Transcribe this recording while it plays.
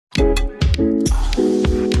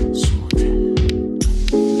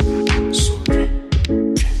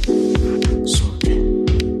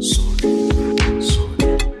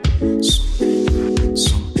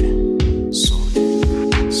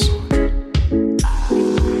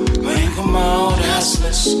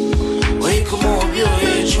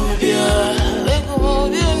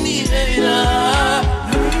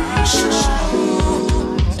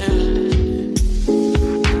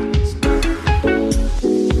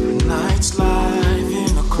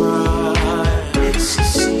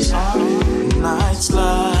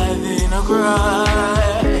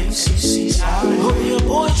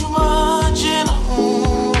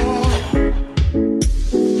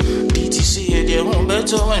Good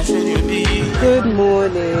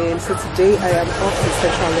morning. So today I am off to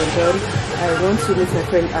Central London. I want to meet my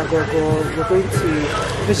friend Agogo. We're going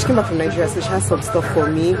to. She came back from Nigeria, so she has some stuff for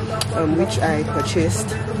me, which I purchased.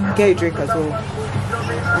 Get a drink as well.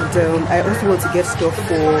 And I also want to get stuff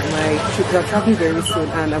for my trip. I'm traveling very soon,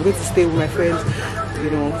 and I'm going to stay with my friends. You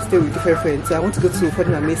know, stay with different friends. So I want to go to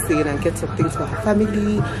Fodima Mason and get some things for her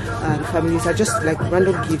family and families. I just like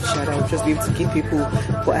random gifts that I'll just be able to give people.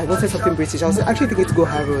 But I wanted something British. I was actually thinking to go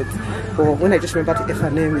Harrods, but when I just remembered the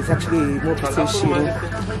F&M is actually more British. You know,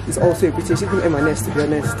 it's also a British, even M&S to be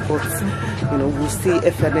honest. But you know, we'll see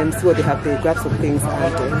F&M, see what they have there, grab some things,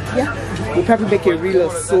 and yeah, we'll probably make a reel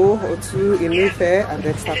or so or two in Mayfair and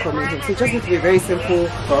then start coming home. So it's just going to be a very simple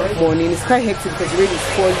morning. It's quite hectic because the rain is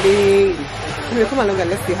falling. Anyway, come along and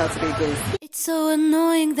let's see how today goes. It's so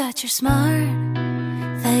annoying that you're smart,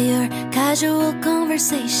 that your casual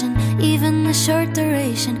conversation, even a short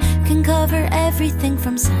duration, can cover everything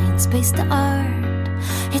from science-based to art.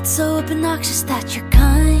 It's so obnoxious that you're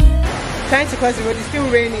kind. Trying to cross the road, it's still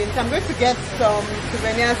raining, so I'm going to get some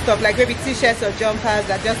souvenir stuff like maybe t-shirts or jumpers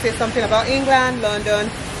that just say something about England, London,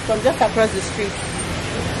 from just across the street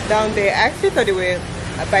down there. I actually thought they were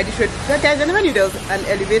by this road. But guys, I never knew there was an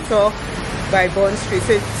elevator by Bond Street,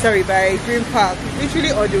 so sorry, by Green Park. It's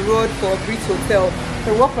literally on the road for Brits Hotel.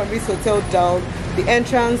 So walk from Brits Hotel down the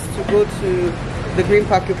entrance to go to the Green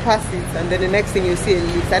Park, you pass it, and then the next thing you see a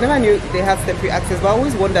lift. I never knew they had temporary access, but I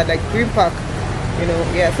always wondered, like Green Park, you know,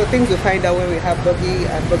 yeah. So things we'll find out when we have buggy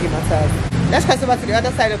and buggy matters. Let's cross over to the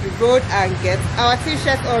other side of the road and get our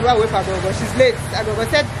t-shirts on right away for Agogo. She's late. Agogo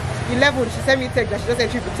said 11. She sent me a text that she just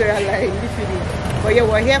entered Victoria line, literally. But yeah,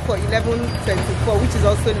 we're here for 11:24, which is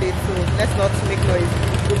also late, so let's not make noise.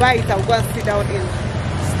 We'll buy it and we'll go and sit down in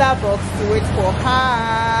Starbucks to wait for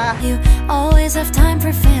her. You always have time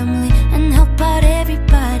for family and help out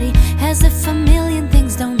everybody, as if a million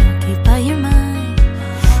things don't occupy your mind.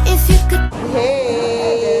 If you could.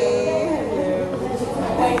 Hey!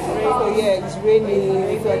 So yeah, it's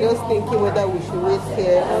raining, so I'm just thinking whether we should wait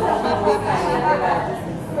here and feed baby.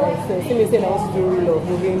 So see me saying I want to do real of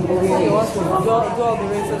moving. You want to do all the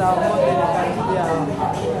races that are Monday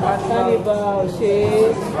that Carnival,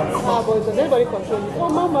 shade. Ah, but does everybody control it? Oh,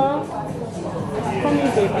 mama. Come in,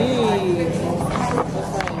 baby.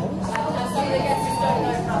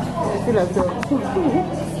 I feel like so.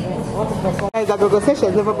 Guys, Agogo said she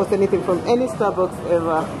has never bought anything from any Starbucks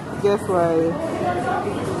ever. Guess why?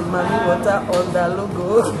 Mami water on the logo.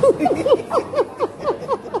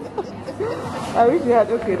 I wish you had.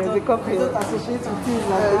 Okay, there's a copy. Don't associate with things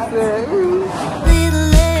like that. Little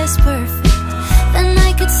less perfect than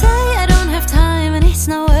I could say. I don't have time and it's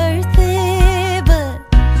not worth it. But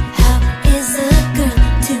how is a girl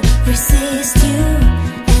to resist you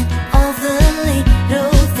and all the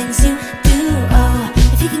little things you do? Oh,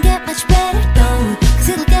 if you can get much better, don't, 'cause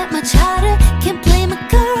it'll get much harder. Can't blame a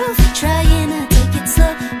girl for trying to take it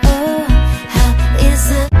slow. Oh, how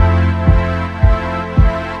is a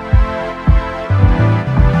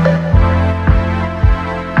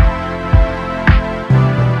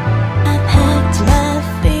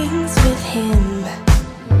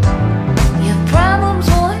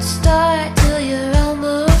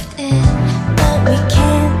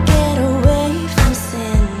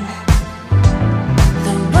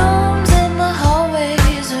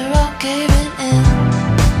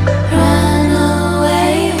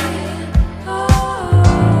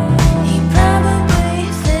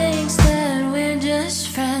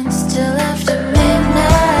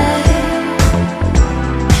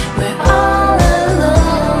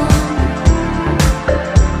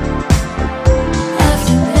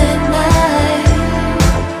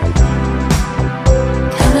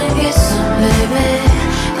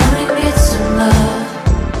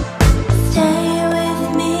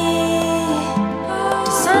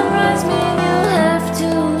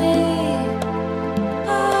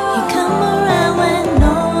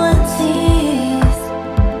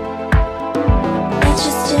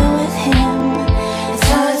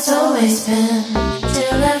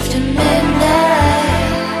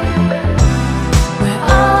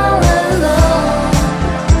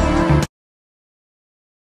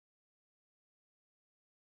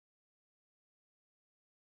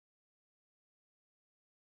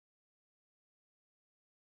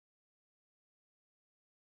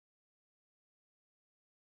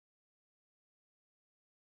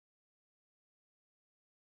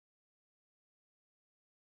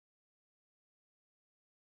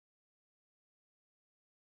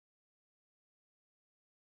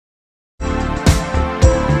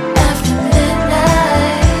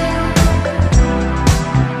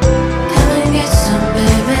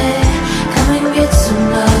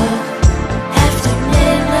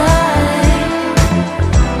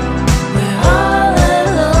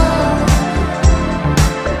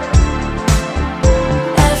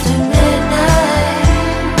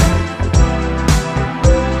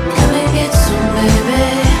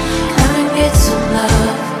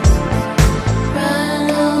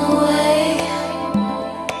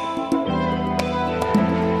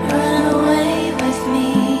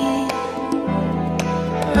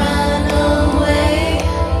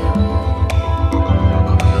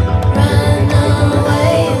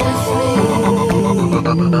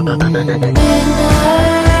we're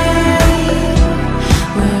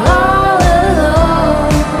all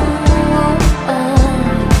alone.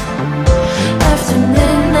 After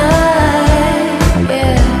midnight,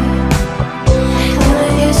 yeah. Come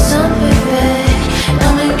and get some, baby.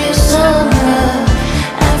 Come and get some love.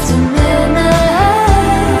 After midnight,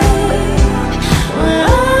 we're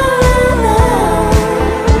all alone.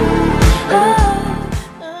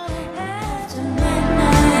 After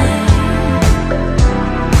midnight,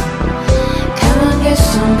 come and get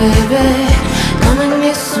some, baby. Come and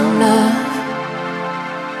get some love.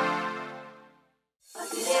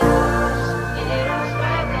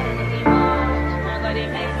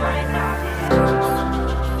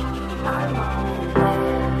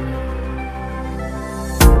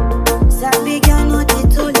 Sabi girl no dey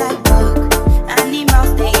too like talk.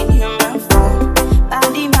 Animals dey in human form.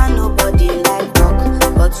 Body man nobody like talk,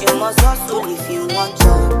 but you must hustle if you want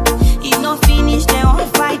job. If no finish dem wan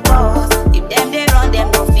fight us. If dem dey run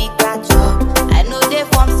dem no fit catch up. I know they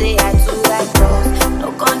form say I too like us.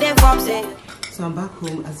 No con dey form say. So I'm back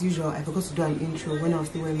home as usual. I forgot to do an intro when I was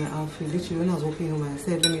still wearing my outfit. Literally when I was walking home, I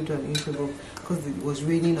said let me do an intro, but because it was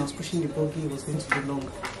raining, I was pushing the buggy. It was going to be long.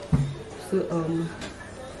 So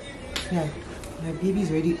yeah, my baby is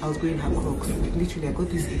already outgrowing her Crocs. Literally, I got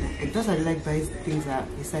this in. That's why I like buying things that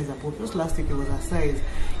a size above. Just last week it was her size,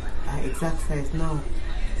 her exact size. Now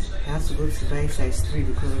I have to go to buy size 3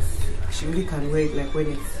 because she only can wear it like when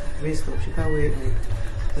it's raised up. She can't wear it like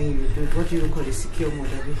when you do what do you call it, secure mode,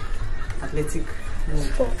 athletic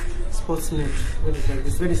mode, sports mode. What is like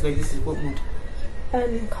this? When it's like this is what mode?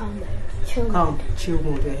 Calm, chill mode. She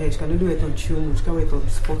can only wear it on chill mode. She can wear it on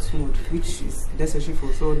sports mode, which is necessary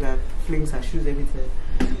for someone that flings her shoes every time.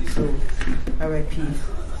 So, RIP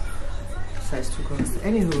size 2 Crocs.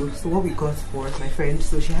 Anywho, so what we got for my friend,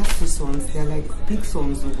 so she has 2 sons. They're like big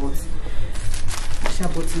sons, but she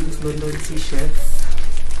bought these London t-shirts.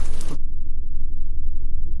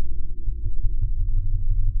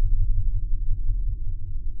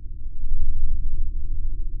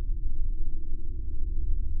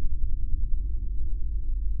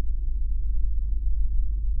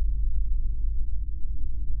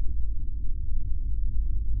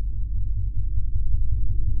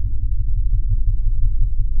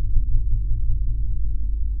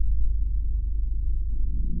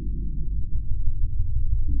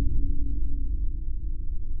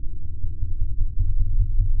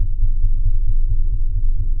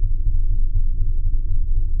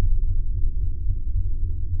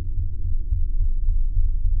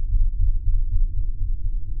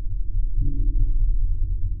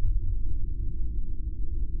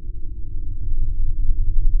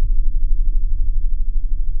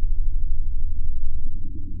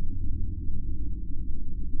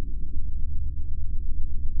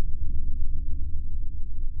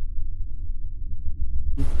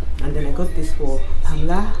 And then I got this for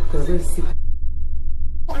Pamela because I'm going to see.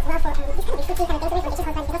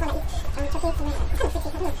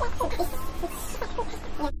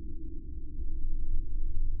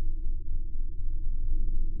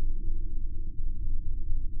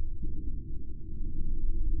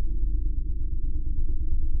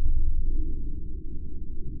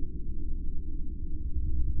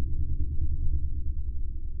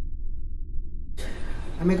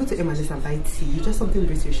 I might go to M&S and buy tea, just something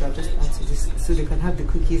British. I'll just add to this so they can have the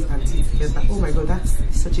cookies and tea together. Oh my god, that's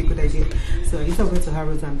such a good idea. So instead of going to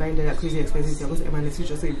Harrods and buying their crazy expensive, I'll go to M&S,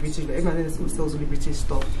 which also is British, but M&S sells only British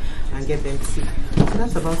stuff, and get them tea. So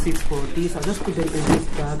that's about it for this. I'll just put them in this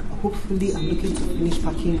bag. Hopefully I'm looking to finish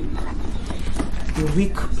packing a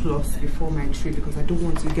week plus before my trip, because I don't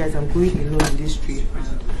want you guys, I'm going alone on this trip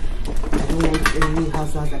and I don't want any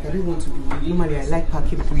hazards. Like I don't want to be, normally I like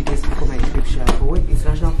packing 3 days before my trip, but when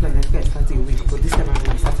international flight I think I started a week, but this time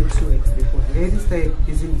I started 2 weeks before. I already started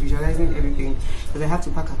visualizing everything because I have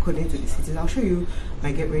to pack according to the cities. I'll show you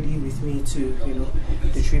my get ready with me to, you know,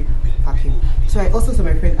 the trip packing. So I also saw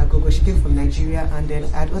my friend Agogo, she came from Nigeria, and then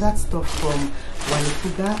I had ordered stuff from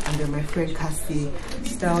Wanifuga, and then my friend Cassie,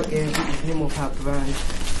 Style Air is the name of her brand.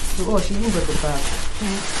 So, oh, she even brought the bag.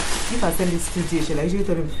 If I send this to DHL, I usually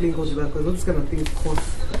tell them to fling out the bag because all this kind of things cost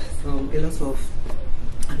a lot of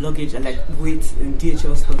luggage and like weight and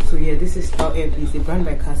DHL stuff. So yeah, this is Style Air Piece, a brand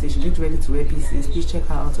by Cassie. She makes ready to wear pieces. Please check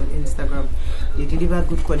her out on Instagram. They deliver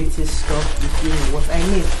good quality stuff if you know what I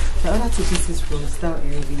mean. So I ordered 2 pieces from Style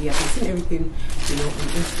Air. I've seen everything, you know, on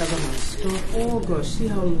Instagram and stuff. Oh gosh, see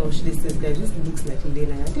how lush this is, guys. This looks like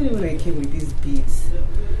linen. I didn't even know it came with these beads.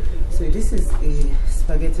 So this is a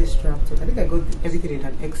spaghetti strap top. I think I got everything in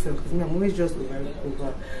an XL because I'm always just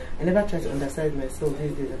over. I never try to undersize myself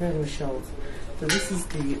these days. I can't even shout. So this is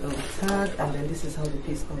the tag, and then this is how the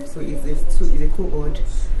piece comes. So it's a co-ord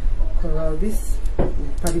coral. This will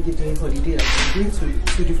probably give me a holiday. I'm going to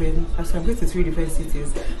I'm going to 3 different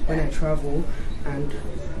cities when I travel, and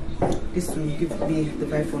this will give me the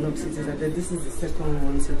vibe for one cities. And then this is the second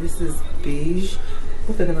one. So this is beige.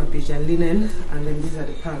 Both of them are beige and linen, and then these are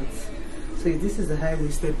the pants. So this is the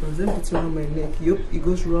high-waisted pants. Then put it around my neck. Yup, it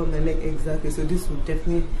goes around my neck exactly. So this will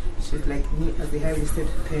definitely should like me as a high-waisted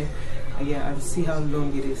pair. Yeah, and see how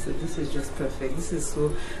long it is. So this is just perfect. This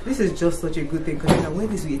is just such a good thing, because you can wear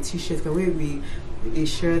this with a t-shirt, you can wear it with a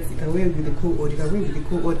shirt, you can wear it with a coat, you can wear it with a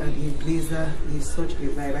coat and a blazer. It's such a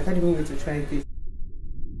vibe. I can't even wait to try this.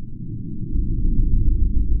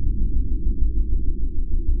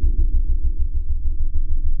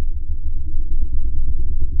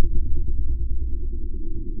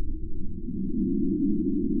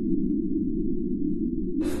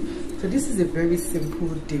 So this is a very simple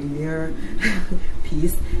demure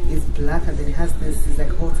piece. It's black, and then it has this, it's like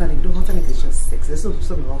hot tonic. You know, hot tonic is just sex. There's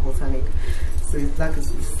something about hot tonic. So it's black, it's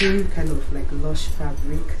the same kind of like lush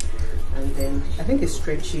fabric, and then I think it's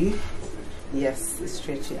stretchy. Yes, it's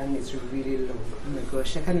stretchy, and it's really long. Oh my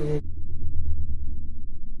gosh, I can't even.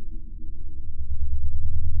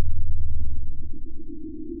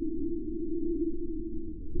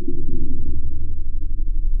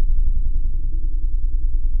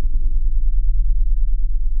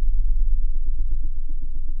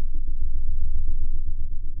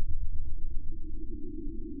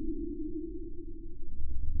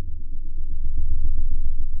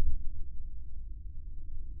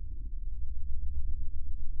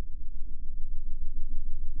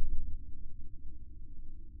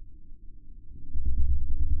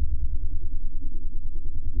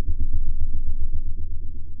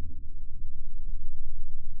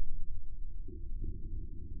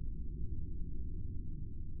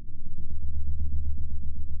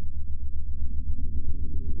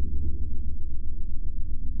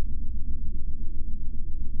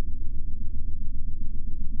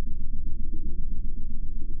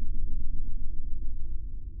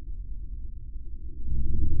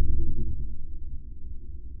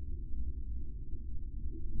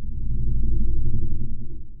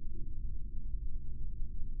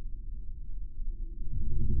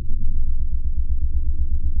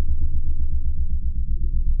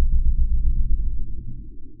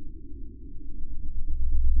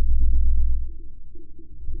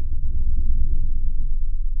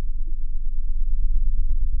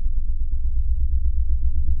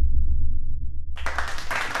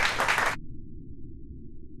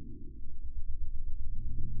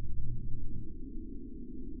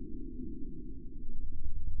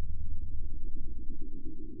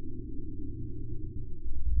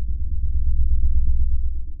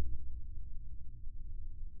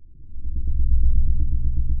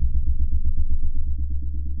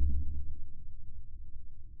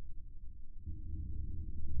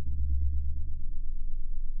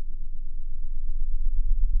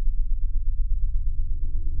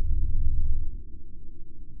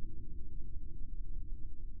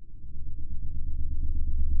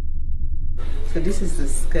 So this is the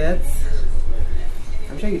skirt.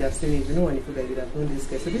 I'm sure you'd have seen it. If you know Wonderful that you'd have known this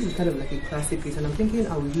skirt. So this is kind of like a classic piece, and I'm thinking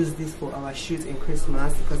I will use this for our shoot in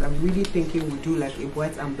Christmas, because I'm really thinking we'll do like a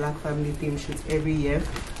white and black family theme shoot every year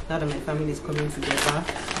now that my family is coming together.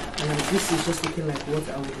 And this is just looking like what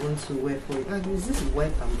I would want to wear for it. This is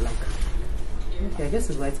white and black. Okay, I guess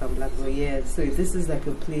it's white and black, but yeah. So this is like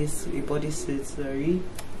a bodysuit, sorry,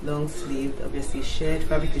 long sleeve, obviously shared.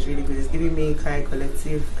 Fabric is really good. It's giving me Enquiry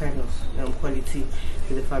collective kind of quality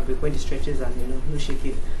with the fabric when it stretches and no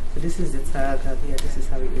shaking. So this is the tag, and yeah, this is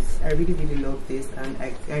how it is. I really love this, and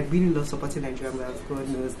I really love supporting Nigerian brands. God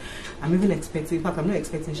knows, I'm even expecting. In fact, I'm not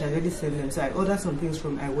expecting. She already sent them. So I ordered some things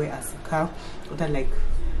from I Wear Asuka. Ordered like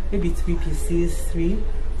maybe 3 pieces, 3.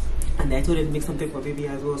 And I told them to make something for baby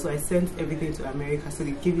as well. So I sent everything to America. So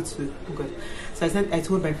they gave it to God. So I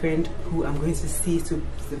told my friend who I'm going to see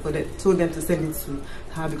told them to send it to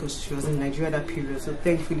her, because she was in Nigeria that period. So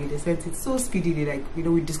thankfully they sent it so speedily. Like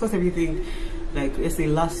we discussed everything, like let's say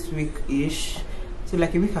last week-ish. So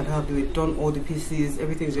like a week and a half, they were done all the pieces,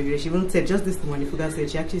 everything's ready. She even said just this thing when Ifuga said,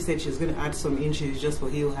 she actually said she was going to add some inches just for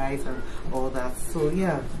heel height and all that. So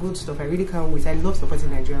yeah, good stuff. I really can't wait. I love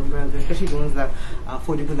supporting Nigerian brands, especially the ones that are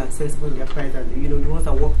affordable and sensible in their price, and the ones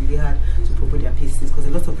that work really hard to promote their pieces, because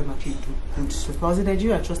a lot of them actually do good. So if I was in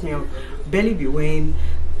Nigeria, trust me, I'll barely be wearing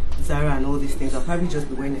Zara and all these things. I'll probably just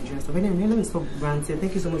be wearing Nigerian stuff. Anyway, let me stop ranting.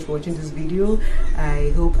 Thank you so much for watching this video.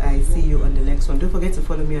 I hope I see you on the next one. Don't forget to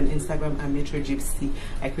follow me on Instagram at Metrogypsie.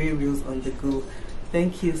 I create reels on the go.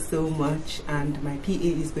 Thank you so much, and my PA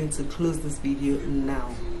is going to close this video now.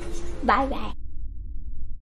 Bye bye.